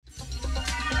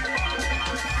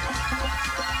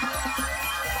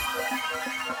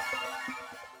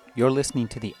You're listening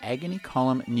to the Agony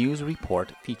Column News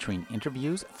Report featuring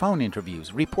interviews, phone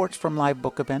interviews, reports from live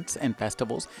book events and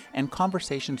festivals, and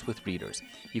conversations with readers.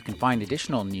 You can find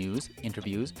additional news,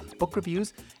 interviews, book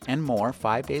reviews, and more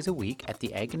 5 days a week at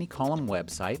the Agony Column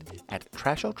website at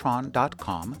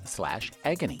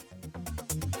trashotron.com/agony.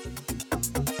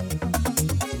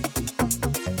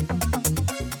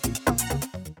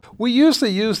 We usually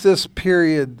use this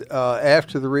period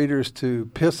after the readers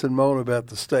to piss and moan about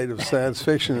the state of science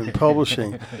fiction and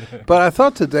publishing. But I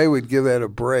thought today we'd give that a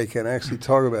break and actually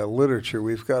talk about literature.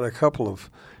 We've got a couple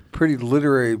of pretty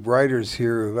literary writers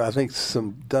here who I think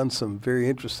done some very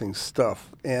interesting stuff.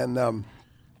 And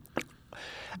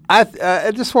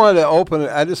I just wanted to open it.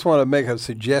 I just want to make a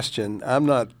suggestion. I'm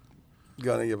not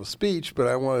going to give a speech, but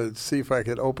I wanted to see if I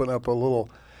could open up a little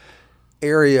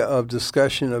area of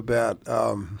discussion about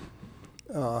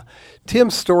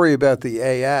Tim's story about the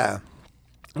AI,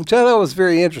 which I thought was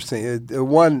very interesting.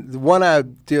 One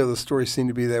idea of the story seemed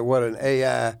to be that what an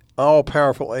AI,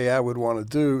 all-powerful AI would want to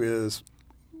do is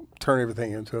turn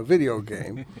everything into a video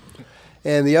game.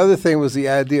 And the other thing was the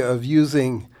idea of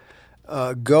using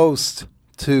ghosts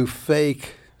to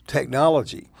fake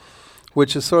technology,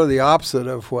 which is sort of the opposite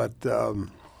of what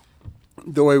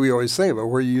the way we always think about,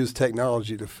 where you use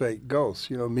technology to fake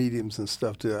ghosts, mediums and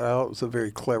stuff. I thought it was a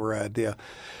very clever idea.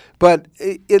 But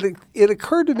it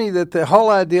occurred to me that the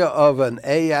whole idea of an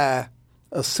AI,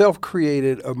 a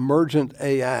self-created emergent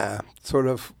AI, sort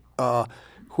of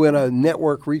when a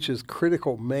network reaches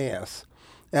critical mass.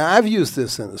 Now, I've used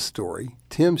this in a story.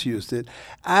 Tim's used it.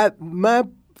 My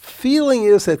feeling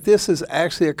is that this is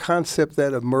actually a concept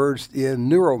that emerged in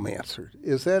Neuromancer.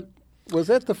 Was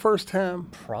that the first time?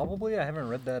 Probably. I haven't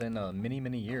read that in many,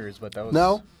 many years, but that was...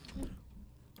 No?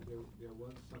 There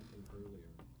was something earlier.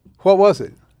 What was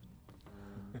it?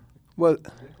 What?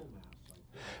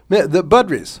 The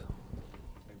Budries.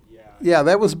 Yeah,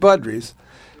 that was Budries.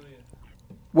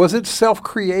 Was it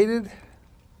self-created?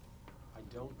 I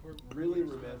don't really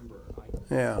remember.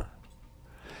 Yeah.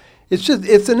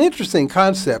 It's an interesting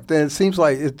concept, and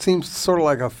it seems sort of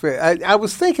like a fair. I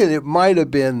was thinking it might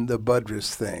have been the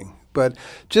Budris thing, but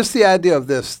just the idea of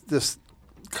this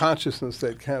consciousness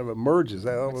that kind of emerges.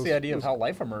 That's the idea of how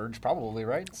life emerged, probably,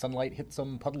 right? Sunlight hit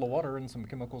some puddle of water, and some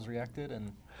chemicals reacted,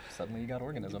 and suddenly you got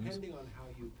organisms. Depending on how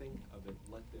you think of it,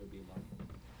 let there be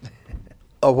life.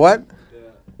 A what?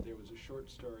 There was a short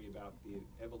story about the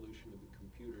evolution of the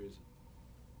computers,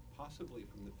 possibly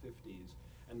from the 50s.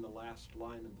 And the last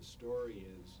line of the story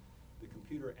is, the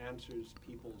computer answers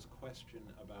people's question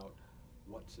about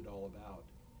what's it all about,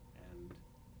 and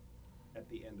at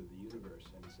the end of the universe,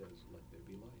 and says, let there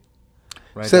be life.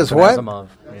 Right, says that's what? Asimov.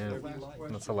 Yeah.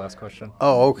 That's the last question.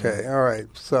 Oh, okay. All right.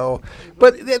 So,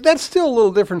 but that's still a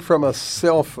little different from a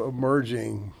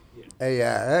self-emerging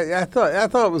AI. I thought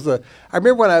it was I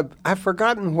remember when I've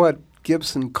forgotten what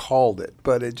Gibson called it,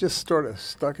 but it just sort of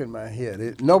stuck in my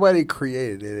head. Nobody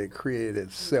created it; it created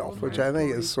itself, which I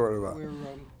think is sort of a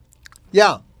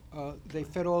yeah. They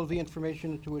fed all the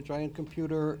information into a giant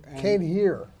computer. And Can't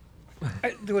hear.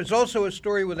 There was also a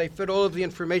story where they fed all of the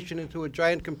information into a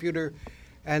giant computer,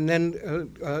 and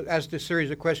then asked a series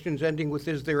of questions ending with,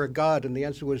 "Is there a God?" And the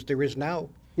answer was, "There is now."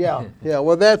 Yeah, yeah.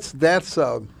 Well, that's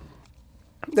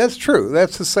true.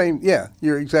 That's the same. Yeah,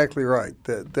 you're exactly right.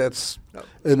 That's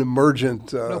an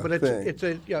emergent no, but thing.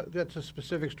 that's a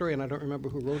specific story, and I don't remember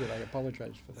who wrote it. I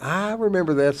apologize for that. I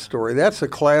remember that story. That's a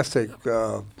classic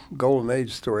Golden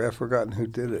Age story. I've forgotten who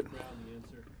did it. Brown, the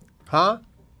answer. Huh?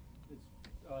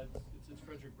 It's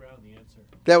Frederick Brown, the answer.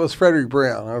 That was Frederick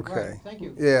Brown. Okay. Right, thank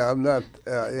you. Yeah, I'm not.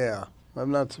 I'm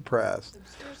not surprised.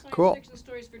 Obscure science Cool. fiction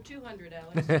stories for 200,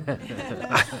 Alex.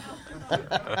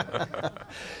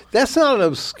 That's not an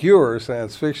obscure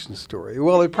science fiction story.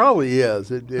 Well, it probably is.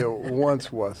 It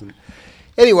once wasn't.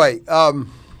 Anyway,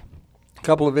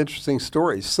 couple of interesting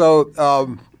stories. So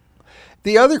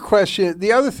the other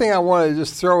thing I want to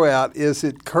just throw out is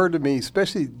it occurred to me,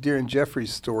 especially during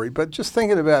Jeffrey's story, but just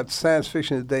thinking about science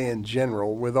fiction today in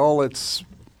general with all its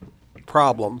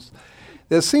problems,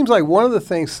 it seems like one of the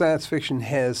things science fiction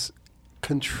has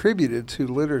contributed to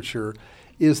literature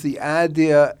is the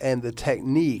idea and the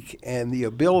technique and the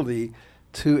ability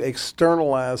to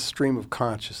externalize stream of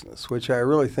consciousness, which I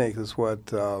really think is what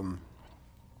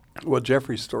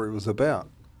Jeffrey's story was about.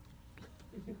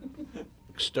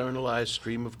 Externalized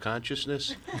stream of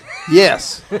consciousness?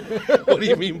 Yes. What do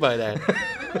you mean by that?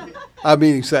 I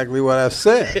mean exactly what I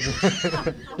said.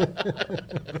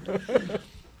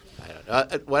 I don't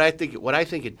know. What I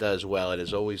think it does well, and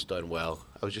has always done well,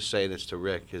 I was just saying this to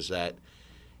Rick, is that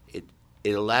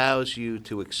it allows you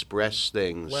to express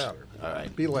things. Louder. All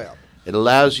right. Be loud. It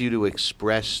allows you to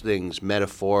express things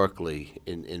metaphorically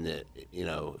in the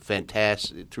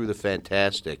through the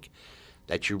fantastic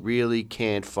that you really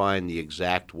can't find the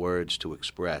exact words to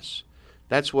express.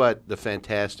 That's what the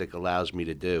fantastic allows me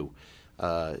to do.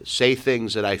 Say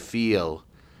things that I feel,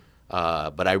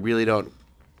 but I really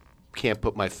can't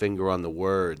put my finger on the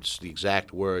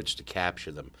exact words to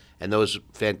capture them. And those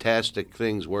fantastic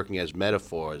things working as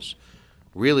metaphors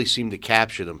really seem to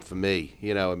capture them for me.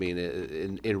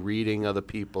 In reading other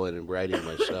people and in writing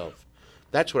myself.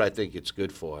 That's what I think it's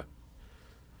good for.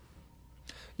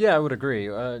 Yeah, I would agree.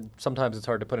 Sometimes it's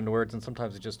hard to put into words, and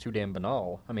sometimes it's just too damn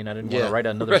banal. I mean, I didn't want Yeah, to write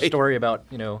another right. story about,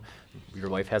 your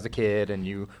wife has a kid, and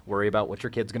you worry about what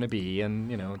your kid's going to be, and,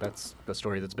 that's a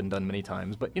story that's been done many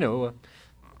times. But,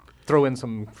 throw in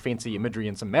some fancy imagery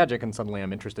and some magic, and suddenly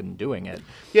I'm interested in doing it.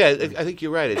 Yeah, I think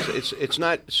you're right. It's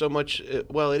not so much.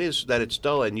 Well, it is that it's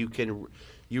dull, and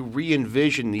you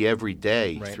re-envision the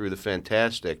everyday Right. through the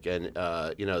fantastic, and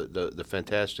the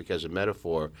fantastic as a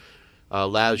metaphor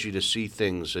allows you to see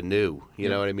things anew. You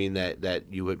know what I mean? That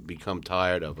you would become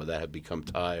tired of, or that have become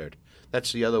tired.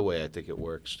 That's the other way I think it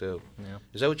works too. Yeah.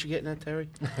 Is that what you're getting at, Terry?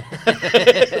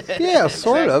 Yeah,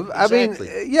 sort of. Exactly.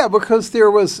 I mean, yeah, because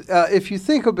there was, if you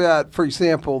think about, for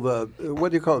example,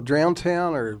 what do you call it, Drowned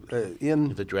Town or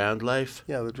The Drowned Life?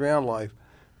 yeah, the Drowned Life.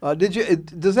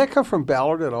 Does that come from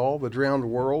Ballard at all, the Drowned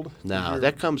World? No,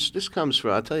 this comes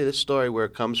from, I'll tell you this story where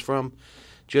it comes from.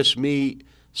 Just me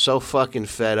so fucking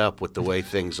fed up with the way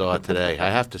things are today, I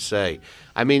have to say.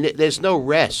 I mean, there's no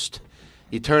rest.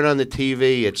 You turn on the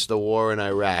TV, it's the war in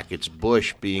Iraq. It's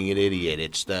Bush being an idiot.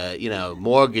 It's the,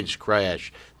 mortgage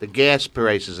crash. The gas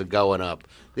prices are going up.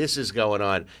 This is going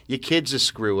on. Your kids are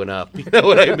screwing up. You know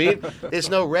what I mean? There's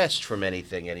no rest from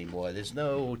anything anymore. There's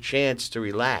no chance to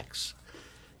relax,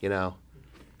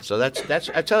 So that's.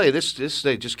 I tell you, this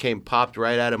thing just popped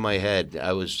right out of my head.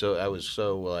 I was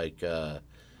so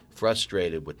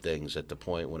frustrated with things at the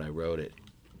point when I wrote it.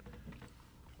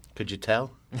 Could you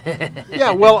tell?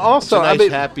 Yeah, well, also, It's a nice,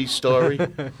 happy story.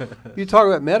 you talk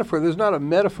about metaphor. There's not a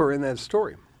metaphor in that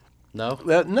story. No?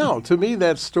 No, to me,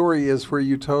 that story is where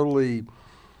you totally,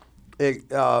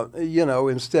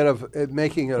 instead of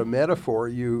making it a metaphor,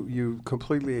 you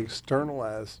completely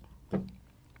externalize.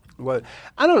 What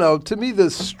I don't know. To me,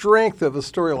 the strength of a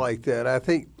story like that, I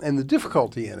think, and the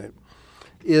difficulty in it,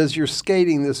 is you're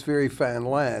skating this very fine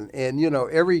line, and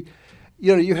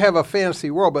you have a fantasy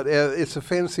world, but it's a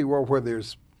fantasy world where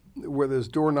there's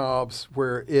doorknobs,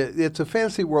 where it's a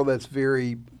fantasy world that's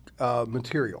very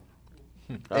material.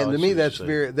 And to me,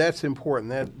 that's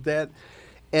important. That,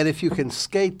 and if you can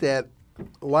skate that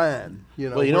line,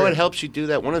 Well, you know what helps you do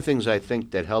that? One of the things I think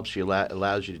that helps you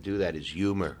allows you to do that is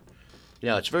humor.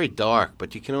 It's very dark,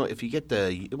 but you can if you get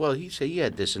he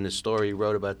had this in the story he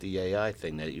wrote about the AI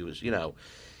thing that he was,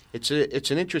 it's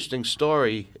an interesting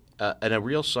story and a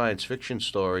real science fiction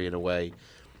story in a way,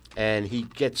 and he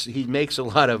makes a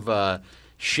lot of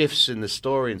shifts in the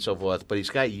story and so forth, but he's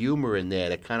got humor in there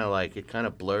that kind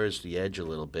of blurs the edge a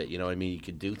little bit. You know what I mean? You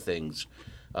can do things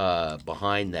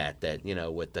behind that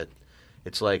with the.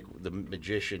 It's like the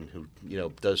magician who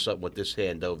does something with this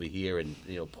hand over here and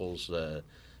pulls the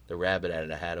rabbit out of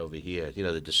the hat over here.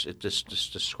 It's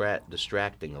just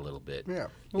distracting a little bit. Yeah.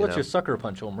 Well, it's your sucker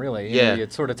punch them, really. Yeah. You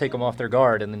sort of take them off their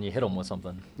guard, and then you hit them with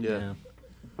something. Yeah.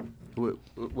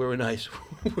 We're nice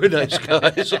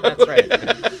guys. That's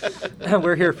right.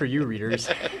 We're here for you, readers.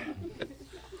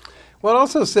 Well, I'd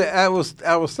also say I was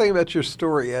thinking about your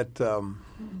story you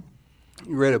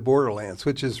read at Borderlands,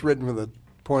 which is written from the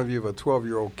point of view of a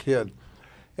 12-year-old kid.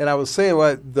 And I was saying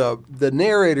the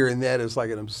narrator in that is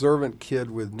like an observant kid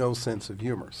with no sense of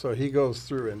humor. So he goes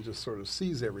through and just sort of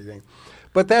sees everything.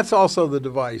 But that's also the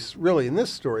device, really, in this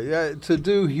story. To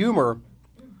do humor,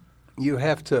 you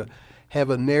have to have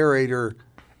a narrator.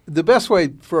 The best way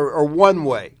one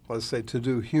way, let's say, to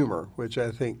do humor, which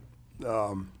I think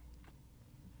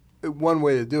one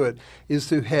way to do it is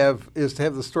to have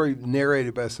the story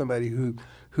narrated by somebody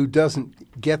who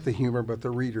doesn't get the humor, but the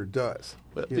reader does.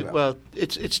 Well,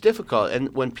 it's difficult,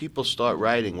 and when people start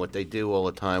writing, what they do all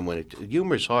the time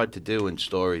humor is hard to do in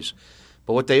stories,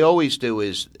 but what they always do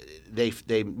is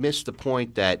they miss the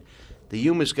point that the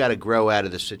humor's got to grow out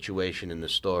of the situation in the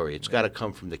story. It's got to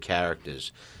come from the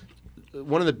characters.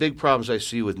 One of the big problems I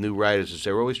see with new writers is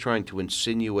they're always trying to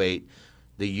insinuate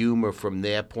the humor from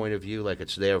their point of view, like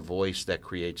it's their voice that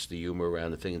creates the humor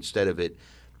around the thing, instead of it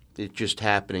just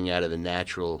happening out of the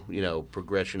natural,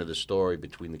 progression of the story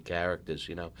between the characters,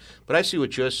 But I see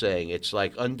what you're saying. It's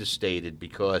like understated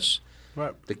because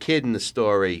the kid in the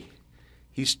story,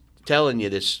 he's telling you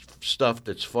this stuff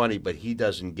that's funny, but he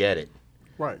doesn't get it.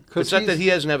 Right. It's not that he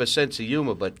doesn't have a sense of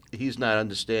humor, but he's not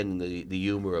understanding the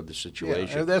humor of the Yeah,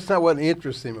 situation. and that's not what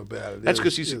interests him about it. That's is-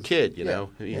 because he's a is- kid, you yeah,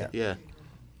 know. Yeah. Yeah.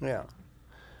 Yeah.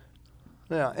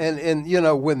 Yeah, and you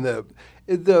know when the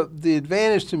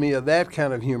advantage to me of that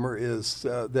kind of humor is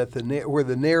that where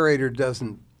the narrator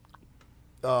doesn't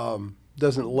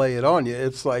lay it on you.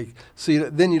 It's like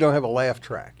then you don't have a laugh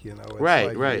track, you know. It's Right,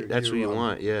 like right. That's what you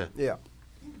want. Yeah. Yeah,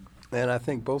 and I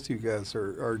think both you guys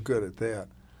are good at that.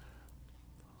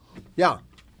 Yeah,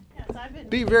 Yes, I've been.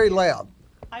 be very loud.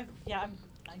 I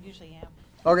usually am.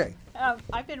 Okay.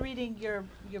 I've been reading your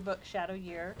book Shadow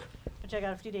Year, which I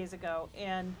got a few days ago,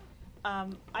 and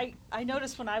I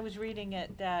noticed when I was reading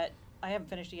it that I haven't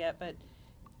finished it yet, but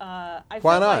I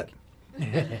Why felt not?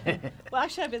 like well,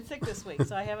 actually, I've been sick this week,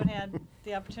 so I haven't had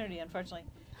the opportunity, unfortunately.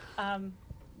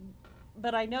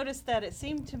 But I noticed that it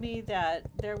seemed to me that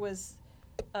there was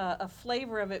a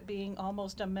flavor of it being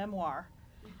almost a memoir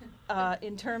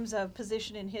in terms of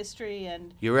position in history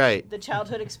and You're right. the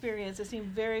childhood experience. It seemed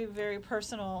very, very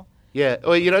personal. Yeah.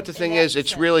 Well, you know what the thing that is?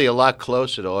 It's sense. really a lot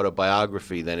closer to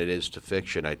autobiography than it is to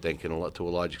fiction, I think, to a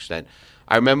large extent.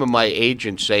 I remember my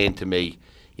agent saying to me,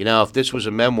 you know, if this was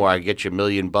a memoir, I'd get you $1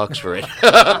 million for it.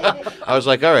 I was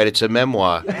like, all right, it's a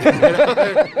memoir.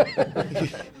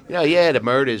 Yeah, the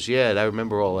murders, yeah, I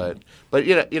remember all that. But,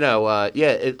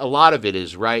 a lot of it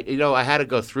is, right? You know, I had to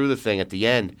go through the thing at the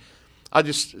end. I'll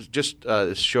just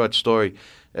a short story,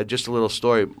 just a little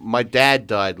story. My dad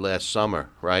died last summer,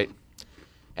 right?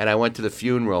 And I went to the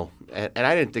funeral, and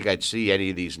I didn't think I'd see any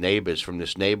of these neighbors from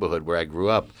this neighborhood where I grew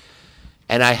up.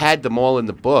 And I had them all in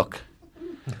the book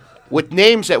with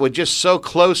names that were just so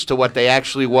close to what they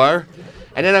actually were.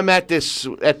 And then I'm at this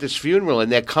funeral, and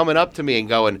they're coming up to me and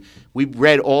going, "We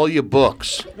read all your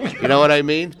books." You know what I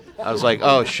mean? I was like,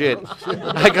 oh, shit.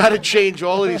 I got to change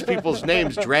all of these people's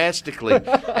names drastically.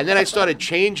 And then I started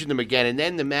changing them again. And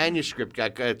then the manuscript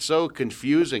got so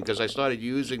confusing because I started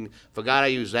forgot I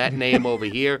used that name over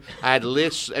here. I had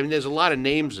lists. I mean, there's a lot of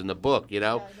names in the book, you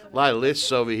know. A lot of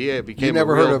lists over here. It became You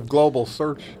never heard of global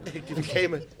search?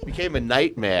 It became a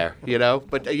nightmare, you know.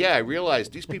 But I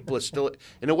realized these people are still.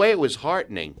 In a way, it was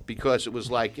heartening because it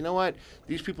was like, you know what?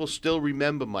 These people still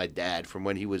remember my dad from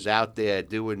when he was out there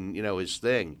doing, his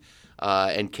thing,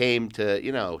 and came to,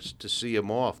 to see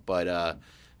him off. But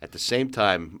at the same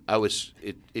time,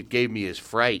 it gave me his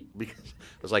fright because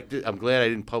I was like, I'm glad I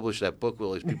didn't publish that book with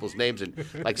all these people's names, and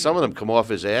like some of them come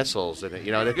off as assholes, and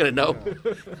they're gonna know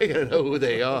who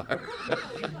they are.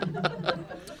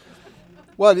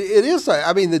 Well, it is.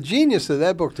 I mean, the genius of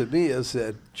that book to me is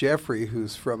that Jeffrey,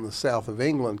 who's from the south of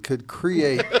England, could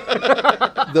create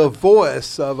the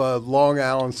voice of a Long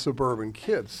Island suburban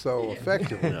kid so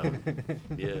effectively.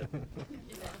 Yeah.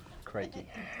 Crikey.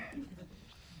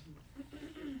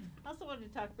 I also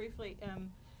wanted to talk briefly.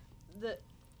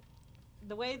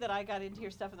 The way that I got into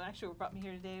your stuff, and actually what brought me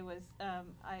here today, was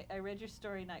I read your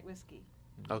story, Night Whiskey.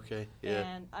 Okay. Yeah.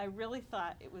 And I really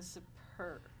thought it was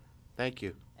superb. Thank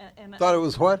you. And Thought it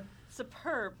was what?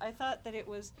 superb. I thought that it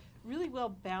was really well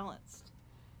balanced,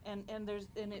 and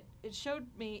it showed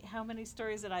me how many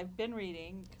stories that I've been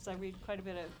reading, because I read quite a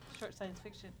bit of short science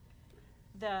fiction,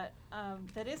 that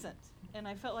isn't. And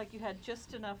I felt like you had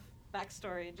just enough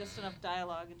backstory and just enough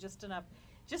dialogue and just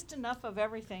enough of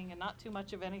everything and not too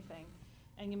much of anything,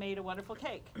 and you made a wonderful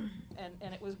cake,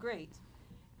 and it was great.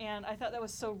 And I thought that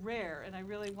was so rare, and I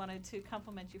really wanted to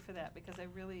compliment you for that because it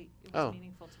was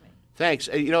meaningful to me. Thanks.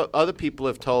 Other people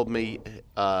have told me,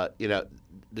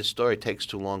 this story takes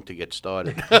too long to get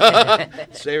started.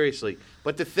 Seriously.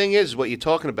 But the thing is, what you're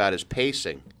talking about is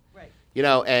pacing. Right.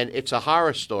 And it's a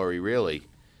horror story, really.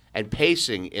 And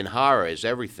pacing in horror is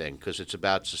everything because it's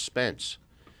about suspense.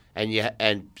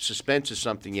 And suspense is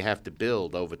something you have to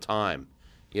build over time,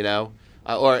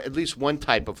 or at least one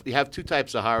type of. You have two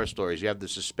types of horror stories. You have the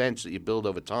suspense that you build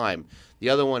over time. The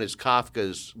other one is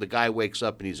Kafka's. The guy wakes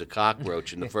up and he's a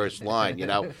cockroach in the first line.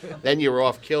 Then you're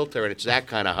off kilter, and it's that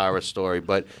kind of horror story.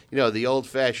 But the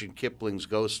old-fashioned Kipling's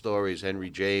ghost stories, Henry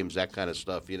James, that kind of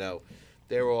stuff.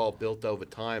 They're all built over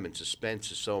time, and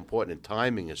suspense is so important, and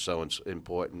timing is so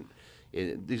important.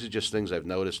 These are just things I've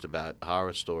noticed about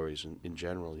horror stories in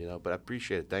general. But I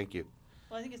appreciate it. Thank you.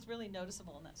 Well, I think it's really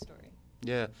noticeable in that story.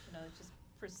 Yeah. It's just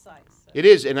precise. So. It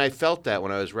is, and I felt that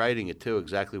when I was writing it too.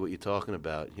 Exactly what you're talking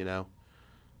about.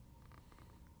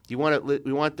 We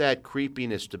want that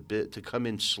creepiness to come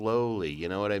in slowly. You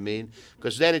know what I mean?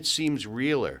 Because then it seems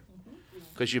realer.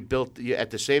 Because at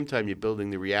the same time you're building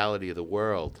the reality of the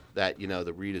world that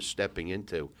the reader's stepping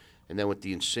into, and then with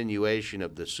the insinuation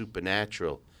of the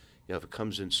supernatural, if it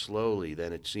comes in slowly,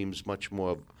 then it seems much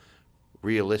more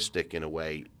realistic in a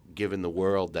way given the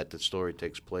world that the story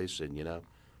takes place in, you know.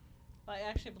 I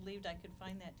actually believed I could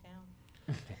find that town.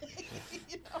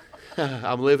 You know?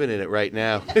 I'm living in it right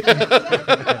now.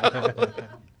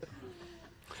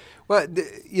 Well,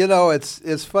 you know,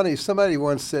 it's funny. Somebody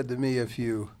once said to me, if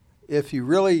you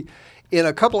really, in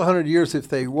a couple of hundred years, if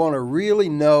they want to really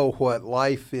know what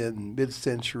life in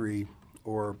mid-century,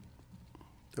 or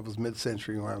it was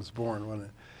mid-century when I was born,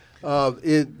 wasn't it?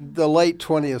 In the late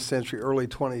 20th century, early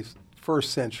 21st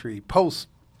century,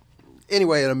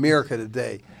 anyway, in America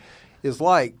today, is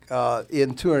like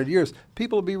in 200 years,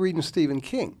 people will be reading Stephen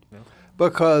King. Yeah.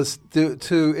 Because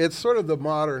it's sort of the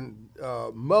modern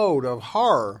mode of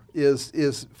horror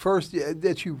is first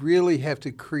that you really have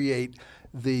to create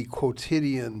the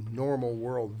quotidian normal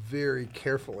world very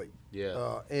carefully.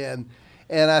 Yeah. And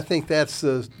I think that's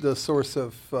the source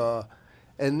of,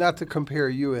 and not to compare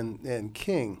you and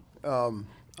King,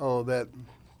 although that,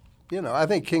 you know, I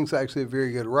think King's actually a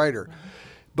very good writer. Mm-hmm.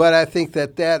 But I think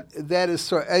that is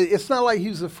sort. It's not like he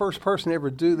was the first person to ever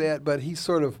do that, but he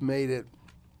sort of made it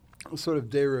sort of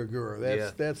de rigueur.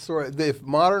 That's sort of, if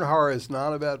modern horror is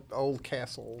not about old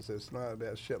castles, it's not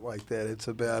about shit like that. It's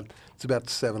about the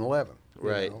 7-Eleven,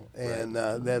 right? Know? And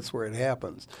that's where it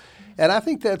happens. And I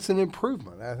think that's an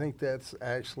improvement. I think that's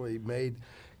actually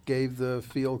gave the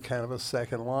field kind of a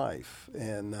second life.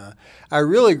 And I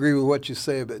really agree with what you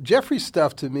say about Jeffrey's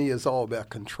stuff. To me, is all about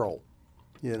control.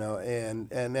 You know, and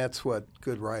that's what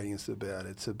good writing is about.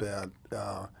 It's about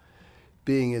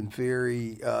being in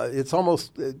it's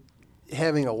almost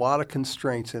having a lot of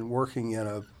constraints and working in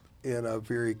a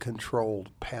very controlled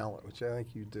palette, which I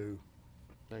think you do.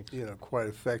 Thanks. You know, quite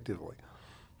effectively.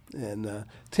 And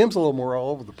Tim's a little more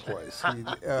all over the place.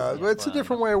 But it's a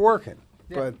different way of working.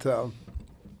 Yeah. But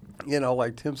you know,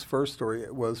 like Tim's first story,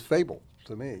 it was Fable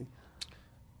to me.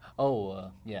 Oh,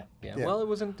 yeah. Well, it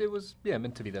was meant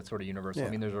to be that sort of universal. Yeah.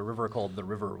 I mean, there's a river called the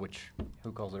River, which,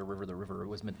 who calls it a river the river? It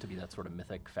was meant to be that sort of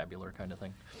mythic, fabular kind of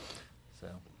thing. So.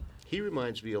 He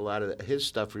reminds me a lot of his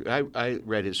stuff. I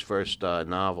read his first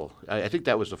novel. I think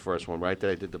that was the first one, right, that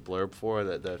I did the blurb for,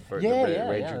 the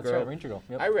Ranger that's Girl. Right, Ranger Girl.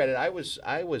 Yep. I read it.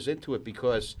 I was into it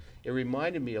because it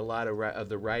reminded me a lot of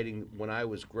the writing when I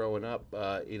was growing up,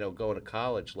 you know, going to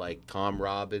college, like Tom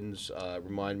Robbins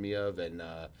reminded me of, and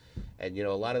you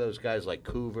know, a lot of those guys like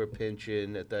Coover,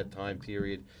 Pynchon at that time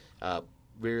period,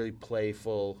 really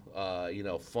playful, you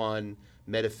know, fun,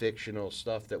 metafictional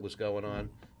stuff that was going on.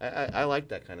 I like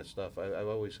that kind of stuff. I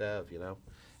always have, you know.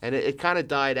 And it kind of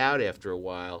died out after a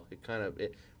while.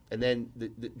 And then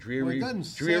the dreary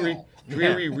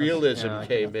realism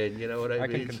came in. You know what I mean? I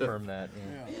can confirm that.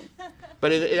 Yeah.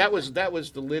 But that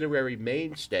was the literary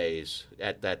mainstays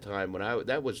at that time.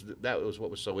 That was what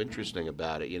was so interesting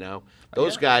about it. You know,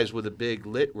 those guys were the big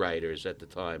lit writers at the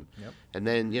time. Yep. And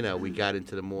then, you know, we got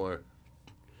into the more,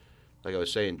 like I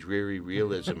was saying, dreary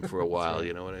realism for a while.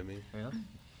 You know what I mean? Yeah.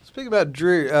 Speaking about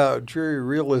dreary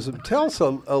realism, tell us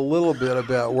a little bit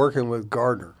about working with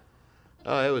Gardner.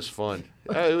 Oh, it was fun.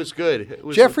 It was good.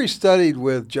 Jeffrey studied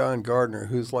with John Gardner,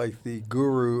 who's like the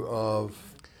guru of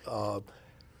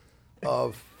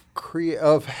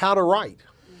how to write.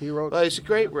 He wrote. Well, he's a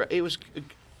great.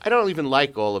 I don't even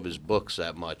like all of his books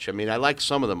that much. I mean, I like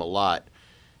some of them a lot.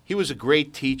 He was a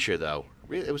great teacher, though.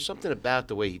 It was something about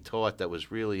the way he taught that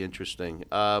was really interesting.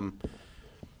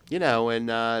 You know,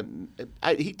 and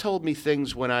he told me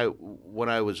things when I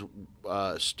was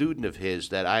a student of his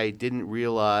that I didn't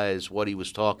realize what he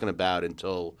was talking about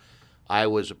until I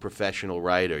was a professional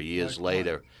writer years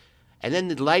later. And then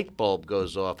the light bulb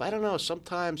goes off. I don't know.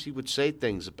 Sometimes he would say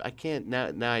things. I can't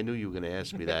now. I knew you were going to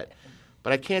ask me that,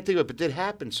 but I can't think of it. But it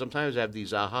happens. Sometimes I have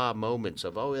these aha moments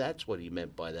of, oh, that's what he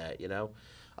meant by that. You know,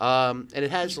 and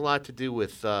it has a lot to do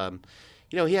with.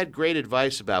 You know, he had great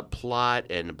advice about plot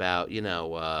and about, you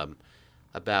know,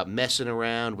 about messing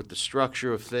around with the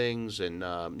structure of things, and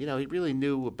you know, he really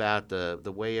knew about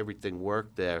the way everything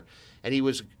worked there, and he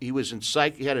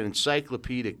had an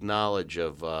encyclopedic knowledge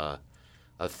of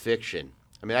fiction.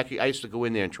 I mean, I used to go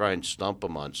in there and try and stump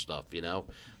him on stuff. You know,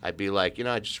 I'd be like, you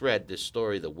know, I just read this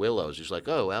story, The Willows. He's like,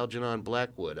 oh, Algernon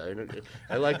Blackwood.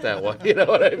 I like that one. You know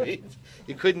what I mean?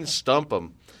 You couldn't stump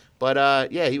him.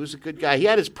 But yeah, he was a good guy. He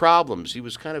had his problems. He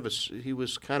was kind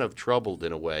of troubled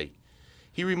in a way.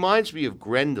 He reminds me of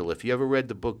Grendel. If you ever read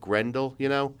the book Grendel, you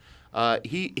know,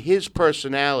 his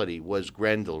personality was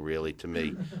Grendel really to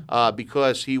me,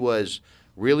 because he was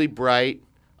really bright,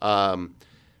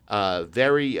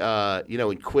 very you know,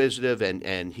 inquisitive,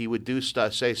 and he would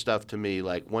say stuff to me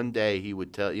like one day he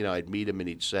would tell, you know, I'd meet him and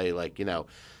he'd say like, you know,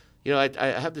 You know, I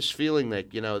have this feeling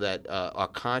that, you know, that our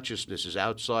consciousness is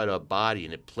outside our body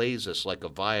and it plays us like a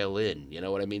violin. You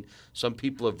know what I mean? Some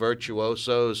people are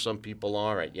virtuosos, some people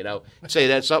aren't, you know. Say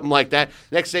that, something like that.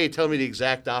 Next day you tell me the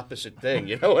exact opposite thing,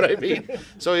 you know what I mean?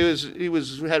 So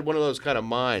he had one of those kind of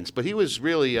minds. But he was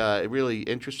really, really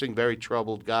interesting, very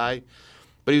troubled guy.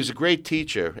 But he was a great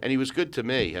teacher, and he was good to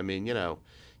me. I mean, you know.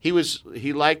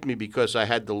 He liked me because I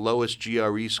had the lowest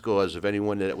GRE scores of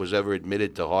anyone that was ever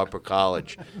admitted to Harper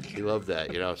College. He loved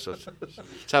that, you know. So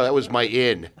that was my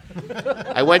in.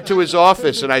 I went to his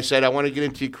office and I said, I want to get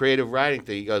into your creative writing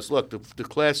thing. He goes, look, the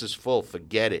class is full.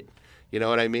 Forget it. You know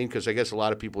what I mean? Because I guess a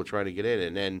lot of people were trying to get in.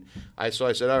 And then I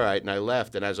said, all right, and I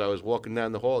left. And as I was walking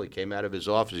down the hall, he came out of his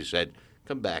office. He said,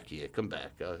 come back here, come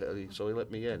back. So he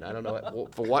let me in. I don't know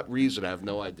for what reason. I have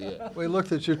no idea. We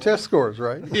looked at your test scores,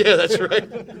 right? Yeah, that's right.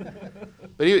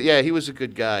 But he was a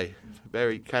good guy.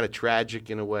 Very kind of tragic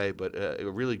in a way, but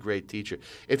a really great teacher.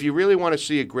 If you really want to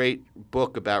see a great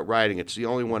book about writing, it's the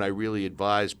only one I really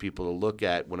advise people to look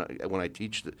at when I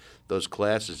teach those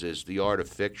classes is The Art of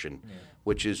Fiction,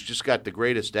 which has just got the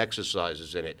greatest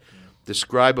exercises in it.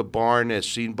 Describe a barn as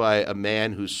seen by a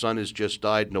man whose son has just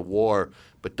died in a war,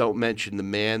 but don't mention the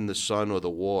man, the son, or the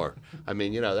war. I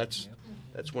mean, you know, that's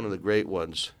one of the great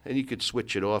ones. And you could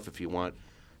switch it off if you want.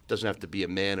 It doesn't have to be a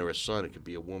man or a son. It could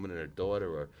be a woman and her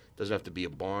daughter, or it doesn't have to be a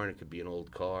barn. It could be an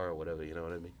old car or whatever, you know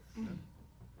what I mean?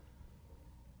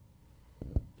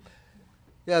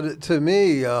 Yeah, to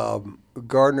me,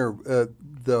 Gardner,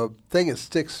 the thing that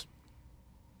sticks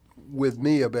with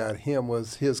me about him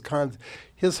was his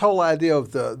whole idea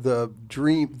of the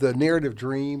dream, the narrative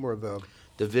dream, or the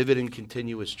vivid and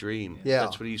continuous dream. Yeah.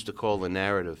 That's what he used to call the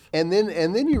narrative. And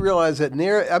then you realize that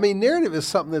narrative is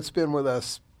something that's been with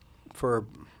us for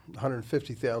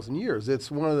 150,000 years.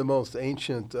 It's one of the most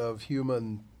ancient of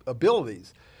human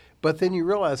abilities. But then you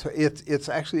realize it's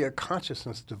actually a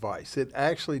consciousness device. It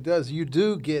actually does. You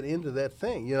do get into that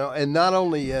thing, you know, and not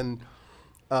only and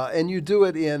you do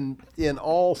it in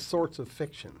all sorts of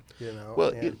fiction. You know,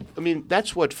 well, I mean,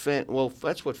 that's what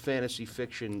fantasy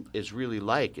fiction is really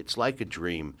like. It's like a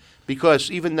dream, because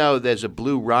even though there's a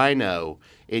blue rhino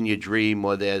in your dream,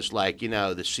 or there's, like, you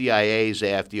know, the CIA's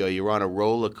after you, or you're on a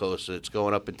roller coaster that's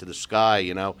going up into the sky,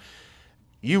 you know,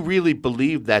 you really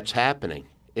believe that's happening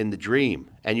in the dream,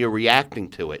 and you're reacting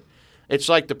to it. It's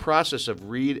like the process of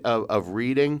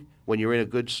reading when you're in a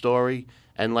good story,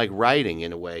 and like writing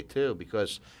in a way too,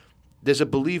 because there's a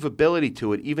believability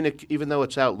to it, even though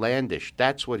it's outlandish.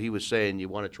 That's what he was saying you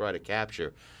want to try to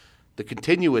capture. The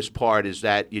continuous part is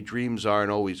that your dreams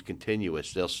aren't always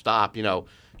continuous. They'll stop, you know,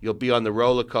 you'll be on the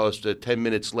roller coaster, 10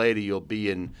 minutes later you'll be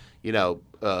in, you know,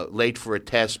 late for a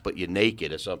test, but you're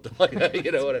naked or something like that,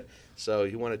 you know. So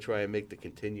you want to try and make the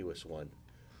continuous one.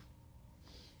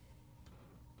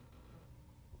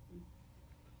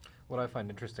 What I find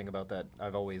interesting about that,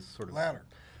 I've always sort of... Louder.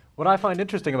 What I find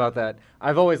interesting about that,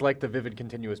 I've always liked the vivid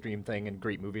continuous dream thing, and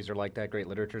great movies are like that, great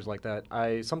literature's like that.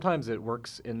 Sometimes it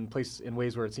works in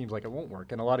ways where it seems like it won't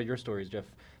work. And a lot of your stories, Jeff,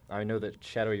 I know that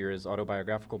Shadow Year is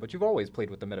autobiographical, but you've always played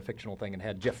with the metafictional thing and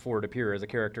had Jeff Ford appear as a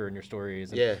character in your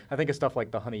stories. And yeah. I think of stuff like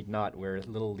The Honeyed Knot, where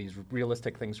these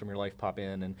realistic things from your life pop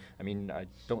in. And I mean,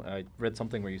 I read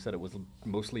something where you said it was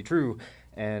mostly true,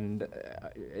 and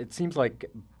it seems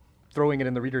like throwing it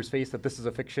in the reader's face that this is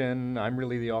a fiction, I'm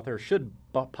really the author, should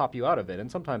pop you out of it.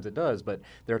 And sometimes it does, but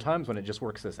there are times when it just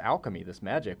works this alchemy, this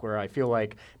magic, where I feel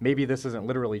like maybe this isn't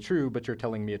literally true, but you're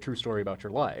telling me a true story about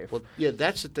your life. Well, yeah,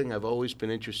 that's the thing I've always been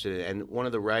interested in. And one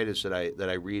of the writers that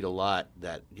I read a lot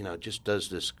that, you know, just does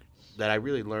this, that I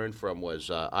really learned from, was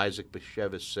Isaac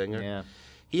Bashevis Singer. Yeah.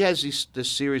 He has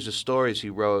this series of stories he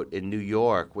wrote in New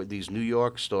York, with these New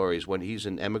York stories when he's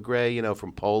an emigre, you know,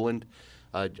 from Poland.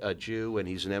 A Jew, and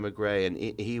he's an emigre, and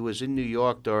he was in New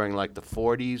York during like the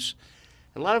 40s.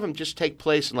 And a lot of them just take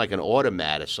place in like an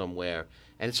automat or somewhere,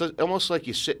 and it's almost like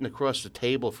you're sitting across the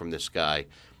table from this guy,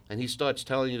 and he starts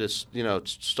telling you this, you know,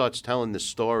 starts telling this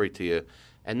story to you,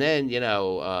 and then, you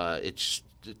know, it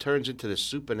turns into this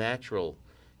supernatural.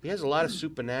 He has a lot of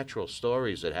supernatural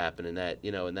stories that happen in that,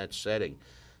 you know, in that setting.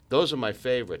 Those are my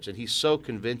favorites, and he's so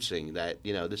convincing that,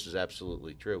 you know, this is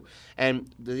absolutely true. And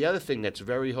the other thing that's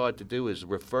very hard to do is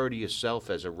refer to yourself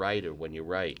as a writer when you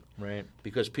write. Right.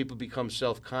 Because people become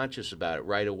self-conscious about it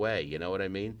right away, you know what I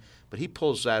mean? But he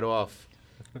pulls that off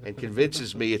and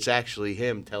convinces me it's actually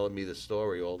him telling me the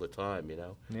story all the time, you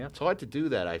know? Yeah. It's hard to do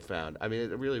that, I found. I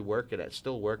mean,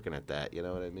 still working at that, you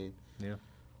know what I mean? Yeah.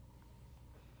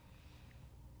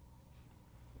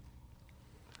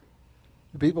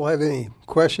 Do people have any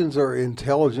questions or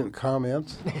intelligent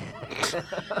comments?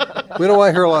 We don't want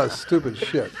to hear a lot of stupid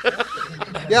shit.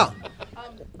 Yeah.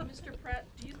 Mr. Pratt,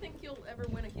 do you think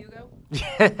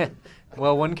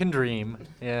Well, one can dream.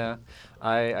 Yeah.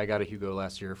 I got a Hugo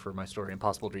last year for my story,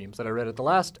 Impossible Dreams, that I read at the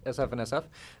last SF&SF,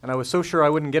 and I was so sure I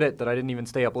wouldn't get it that I didn't even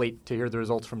stay up late to hear the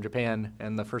results from Japan,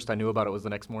 and the first I knew about it was the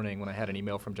next morning when I had an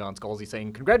email from John Scalzi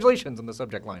saying, "Congratulations," in the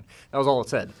subject line. That was all it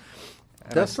said.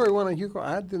 And That story won a Hugo.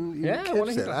 I didn't even Yeah, catch won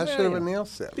a that. Hugo. I Yeah, should have yeah.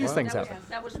 announced that. These Wow. things That was, happen.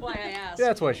 that was why I asked. Yeah,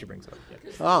 that's why she brings it up. Yeah.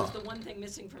 Because Oh. that was the one thing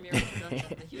missing from your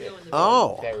introduction, the Hugo and the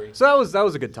Oh, So that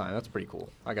was a good time. That's pretty cool.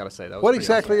 I gotta say that was what pretty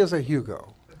exactly is a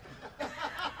Hugo?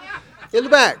 In the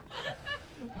back.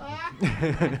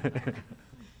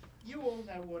 You all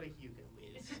know what a Hugo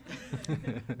is.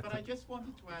 But I just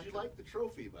wanted to add. You like the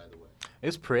trophy, by the way?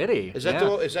 It's pretty. Is that yeah. the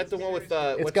one? Is that the one with?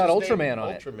 It's what's got his Ultraman name? on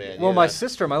it. Ultraman. Well, yeah. my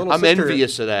sister, my little I'm sister.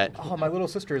 envious of that. Oh, my little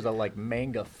sister is a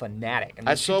manga fanatic. And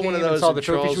I when she saw one of came and those saw in the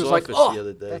trophy. She Charles' was like, office "Oh, the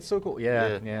other day." that's so cool." Yeah,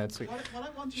 Yeah. yeah. It's What I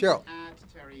wanted Cheryl. to add,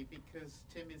 Terry, because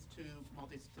Tim is too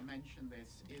modest to mention this,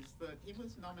 is that he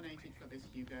was nominated for this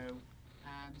Hugo,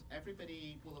 and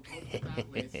everybody will have looked at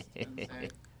that list and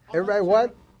said, "Oh, Everybody that's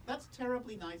what? That's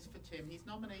terribly nice for Tim. He's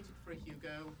nominated for a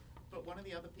Hugo, but one of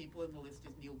the other people in the list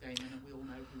is Neil Gaiman, and we all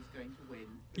know who's going to win."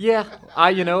 yeah.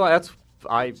 I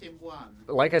Tim won.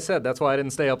 like I said, that's why I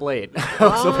didn't stay up late. I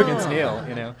was up against Neil,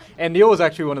 you know. And Neil was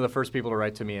actually one of the first people to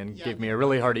write to me and Yeah. gave me a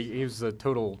really hearty. He was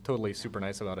totally super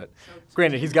nice about it. So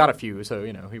Granted, Tim he's got a few, so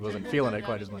you know he wasn't will feeling go it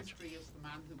quite down as in much. history as the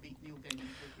man who beat Neil Gaiman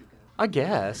for a Hugo. I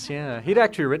guess, yeah. He'd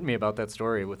actually written me about that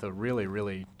story with a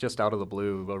really, just out of the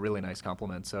blue, a really nice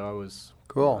compliment. So I was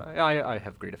Cool. I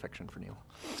have great affection for Neil.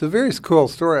 It's a very cool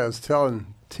story. I was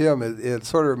telling Tim, it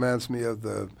sort of reminds me of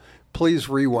the Please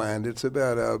Rewind. It's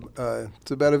about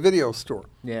a video store.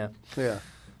 Yeah, Yeah.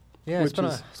 yeah. Which Spent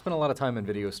is- a lot of time in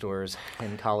video stores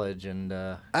in college, and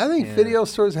I think yeah. video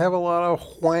stores have a lot of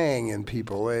whang in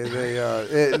people.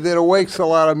 That awakes a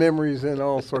lot of memories in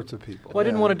all sorts of people. Well, I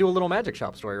didn't Yeah. want to do a little magic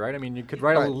shop story, right? I mean, you could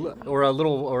write Right.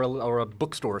 or a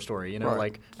bookstore story, you know, Right.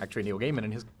 like actually Neil Gaiman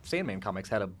and his Sandman comics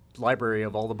had a library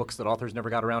of all the books that authors never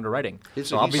got around to writing. He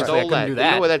So obviously I stole couldn't that. do You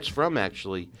that. know where that's from,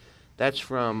 actually? That's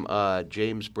from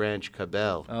James Branch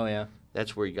Cabell. Oh yeah.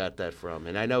 That's where he got that from.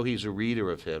 And I know he's a reader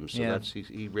of him, so Yeah.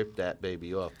 he ripped that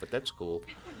baby off. But that's cool.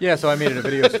 Yeah, so I made it a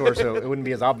video store, so it wouldn't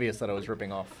be as obvious that I was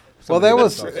ripping off. Well, somebody that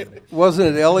else was also.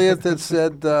 wasn't it Eliot that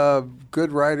said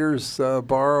good writers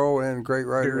borrow and great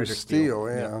writers writers steal? steal.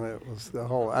 Yeah, Yeah. that was the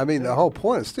whole. I mean, the whole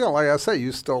point is still, like I say,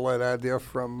 you stole that idea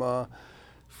from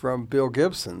Bill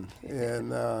Gibson,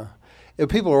 and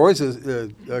people are always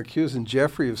accusing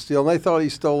Jeffrey of stealing. They thought he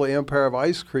stole the Empire of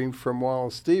Ice Cream from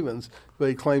Wallace Stevens, but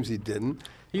he claims he didn't.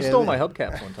 He And- stole my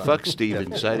hubcaps one time. Fuck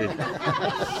Stevens.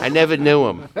 I never knew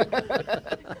him. I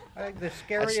think the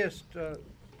scariest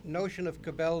notion of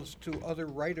Cabell's to other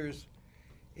writers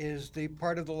is the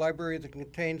part of the library that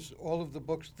contains all of the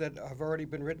books that have already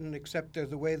been written, except they're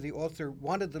the way the author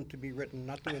wanted them to be written,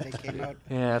 not the way they came out.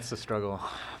 Yeah, that's the struggle.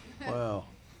 Wow.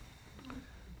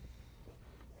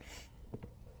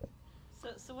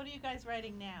 So what are you guys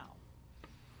writing now?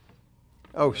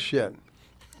 Oh shit.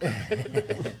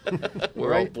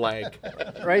 We're all blank.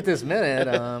 Right this minute.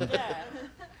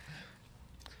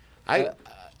 Yeah.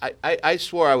 I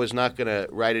swore I was not going to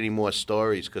write any more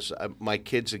stories because my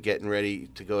kids are getting ready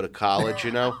to go to college,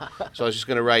 you know. So I was just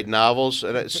going to write novels.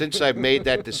 And since I've made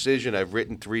that decision, I've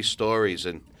written 3 stories.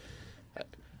 And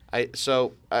I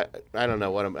don't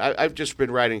know what I've just been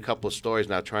writing a couple of stories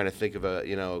now, trying to think of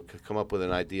come up with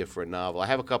an idea for a novel. I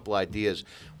have a couple ideas.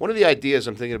 One of the ideas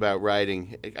I'm thinking about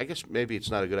writing, I guess maybe it's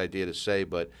not a good idea to say,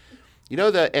 but you know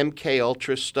the MK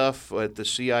Ultra stuff at the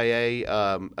CIA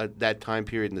at that time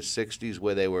period in the 60s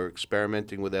where they were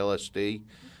experimenting with LSD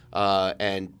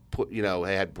and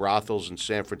they had brothels in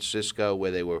San Francisco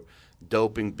where they were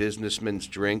doping businessmen's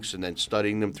drinks and then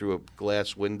studying them through a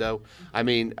glass window. I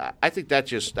mean, I think that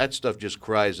stuff just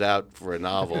cries out for a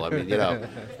novel. I mean,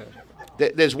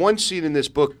 there's one scene in this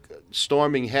book,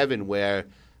 Storming Heaven, where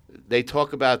they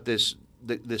talk about this.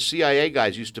 The CIA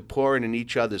guys used to pour in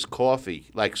each other's coffee,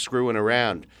 like screwing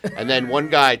around. And then one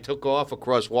guy took off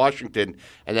across Washington,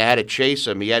 and they had to chase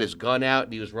him. He had his gun out,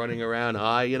 and he was running around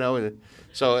high, And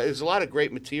so there's a lot of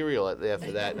great material out there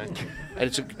for that. And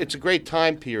it's a great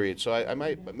time period. So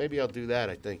maybe I'll do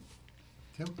that, I think.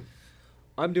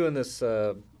 I'm doing this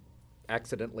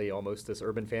accidentally almost this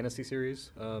urban fantasy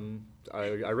series.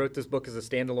 I wrote this book as a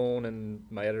standalone, and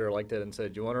my editor liked it and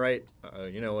said, "Do you want to write,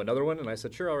 another one?" And I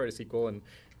said, "Sure, I'll write a sequel." And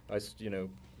I,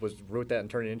 wrote that and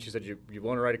turned it in. She said, "You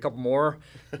want to write a couple more?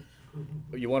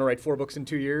 You want to write 4 books in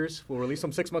 2 years? We'll release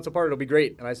them 6 months apart. It'll be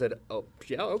great." And I said, "Oh,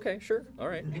 yeah, okay, sure, all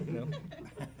right."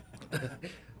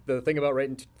 the thing about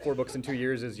writing 4 books in 2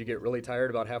 years is you get really tired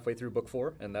about halfway through book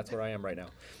 4, and that's where I am right now.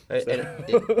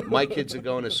 My kids are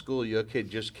going to school. Your kid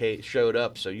just showed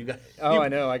up, so you got. Oh, I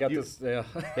know. I got this. Yeah.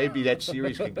 Maybe that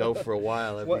series could go for a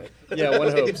while. One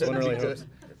hopes. One really hopes.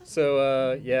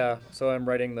 So so I'm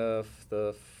writing the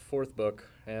 4th book,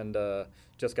 and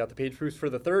just got the page proofs for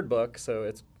the 3rd book.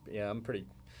 So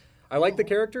I like the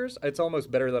characters. It's almost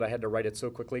better that I had to write it so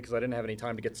quickly because I didn't have any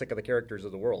time to get sick of the characters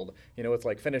of the world. It's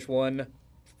like finish one,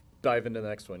 dive into the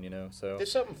next one. So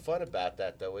there's something fun about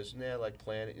that, though, isn't there? Like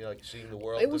planning, like seeing the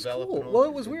world it was develop. Cool. And all Well, that.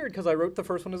 it was weird because I wrote the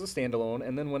first one as a standalone,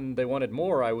 and then when they wanted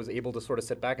more, I was able to sort of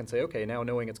sit back and say, okay, now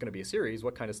knowing it's going to be a series,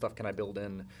 what kind of stuff can I build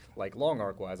in, like long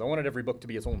arc wise? I wanted every book to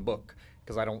be its own book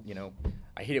because I don't,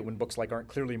 I hate it when books like aren't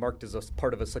clearly marked as a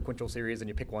part of a sequential series and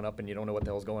you pick one up and you don't know what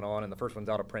the hell's going on and the first one's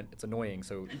out of print. It's annoying.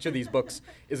 So each of these books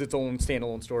is its own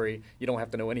standalone story. You don't have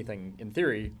to know anything in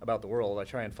theory about the world. I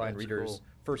try and find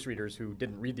first readers who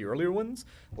didn't read the earlier ones,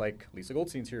 like Lisa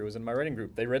Goldstein's here, who was in my writing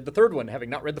group. They read the 3rd one, having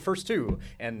not read the first 2,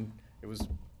 and it was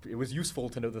useful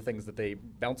to know the things that they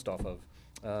bounced off of.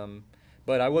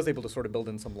 But I was able to sort of build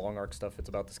in some long arc stuff. It's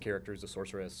about this character who's a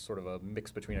sorceress, sort of a mix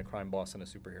between a crime boss and a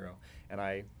superhero. And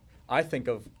I think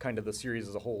of kind of the series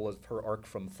as a whole as her arc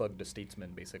from thug to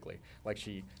statesman, basically. Like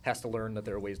she has to learn that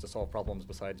there are ways to solve problems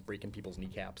besides breaking people's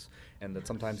kneecaps, and that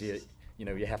sometimes you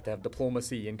have to have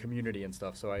diplomacy and community and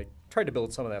stuff. So I tried to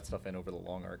build some of that stuff in over the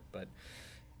long arc, but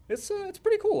it's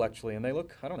pretty cool actually. And they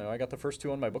look, I don't know, I got the first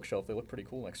 2 on my bookshelf. They look pretty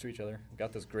cool next to each other. We've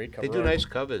got this great cover. They do nice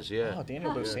covers, yeah. Oh,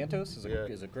 Daniel Dos Santos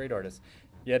is a great artist.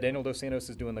 Yeah, Daniel Dos Santos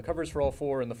is doing the covers for all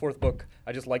 4. In the 4th book,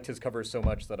 I just liked his covers so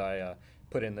much that I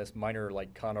put in this minor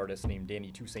con artist named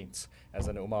Danny Two Saints as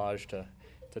an homage to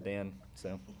Dan.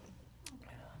 So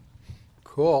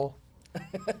cool.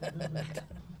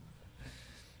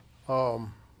 Well,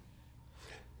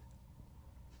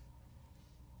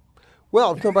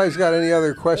 if nobody's got any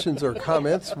other questions or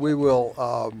comments, we will.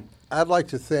 I'd like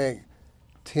to thank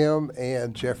Tim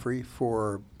and Jeffrey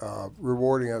for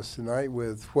rewarding us tonight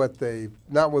with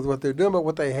not with what they're doing, but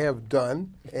what they have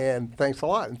done. And thanks a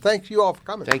lot. And thanks you all for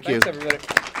coming. Thanks, everybody.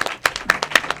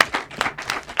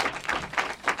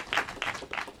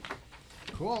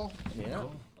 Cool. Yeah.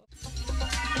 Cool.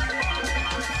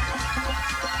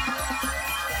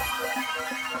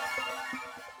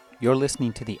 You're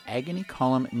listening to the Agony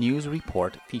Column News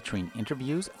Report featuring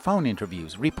interviews, phone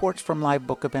interviews, reports from live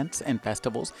book events and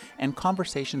festivals, and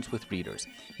conversations with readers.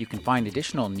 You can find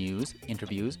additional news,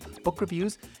 interviews, book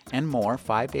reviews, and more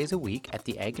 5 days a week at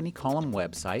the Agony Column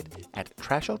website at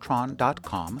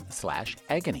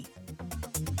trashotron.com/agony.